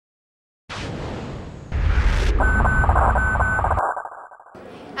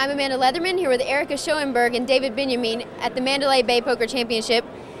I'm Amanda Leatherman here with Erica Schoenberg and David Benyamine at the Mandalay Bay Poker Championship.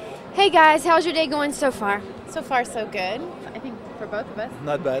 Hey guys, how's your day going so far? So far, so good. I think for both of us.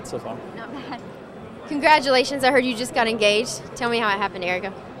 Not bad so far. Not bad. Congratulations, I heard you just got engaged. Tell me how it happened,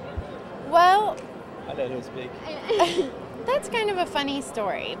 Erica. Well, I let her speak. that's kind of a funny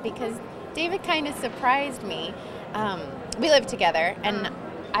story because David kind of surprised me. We live together, and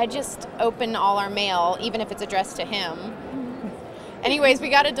I just open all our mail, even if it's addressed to him. Anyways, we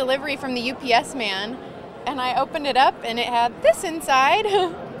got a delivery from the UPS man, and I opened it up, and it had this inside.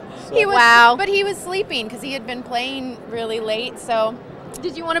 Wow. But he was sleeping because he had been playing really late, so.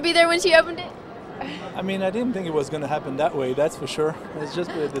 Did you want to be there when she opened it? I mean, I didn't think it was going to happen that way, that's for sure. Let's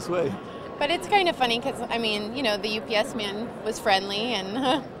just put it this way. But it's kind of funny because, I mean, you know, the UPS man was friendly,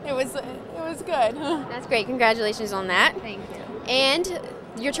 and it was good. That's great. Congratulations on that. Thank you. And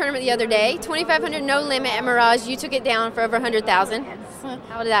your tournament the other day, 2,500 no limit at Mirage. You took it down for over 100,000. Yes.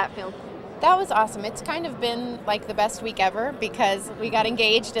 How did that feel? That was awesome. It's kind of been like the best week ever because we got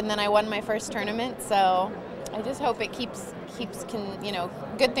engaged and then I won my first tournament. So I just hope it keeps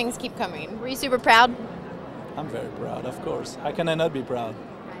good things keep coming. Were you super proud? I'm very proud, of course. How can I not be proud?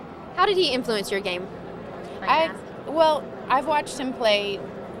 How did he influence your game? I've watched him play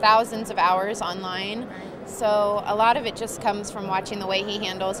thousands of hours online. So a lot of it just comes from watching the way he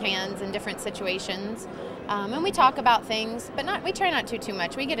handles hands in different situations. And we talk about things, but we try not to too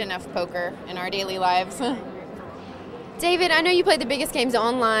much. We get enough poker in our daily lives. David, I know you play the biggest games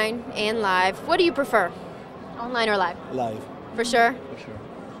online and live. What do you prefer, online or live? Live. For sure? For sure.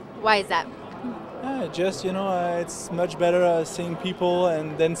 Why is that? It's much better seeing people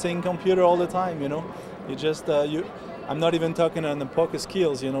and then seeing computer all the time, you know. I'm not even talking on the poker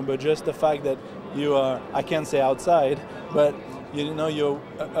skills, you know, but just the fact that you are, I can't say outside, but you know, you're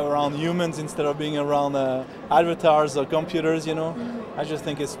around humans instead of being around avatars or computers, you know. I just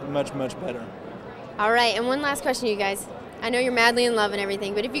think it's much, much better. All right, and one last question, you guys. I know you're madly in love and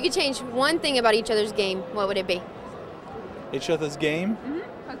everything, but if you could change one thing about each other's game, what would it be? Each other's game?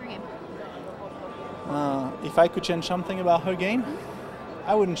 Poker game. If I could change something about her game,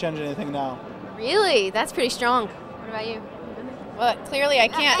 I wouldn't change anything now. Really? That's pretty strong. What about you? Well, clearly I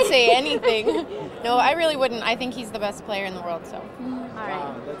can't say anything. No, I really wouldn't. I think he's the best player in the world, so. All right.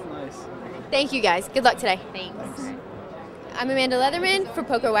 Wow, that's nice. Thanks. Thank you, guys. Good luck today. Thanks. I'm Amanda Leatherman for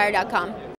pokerwire.com.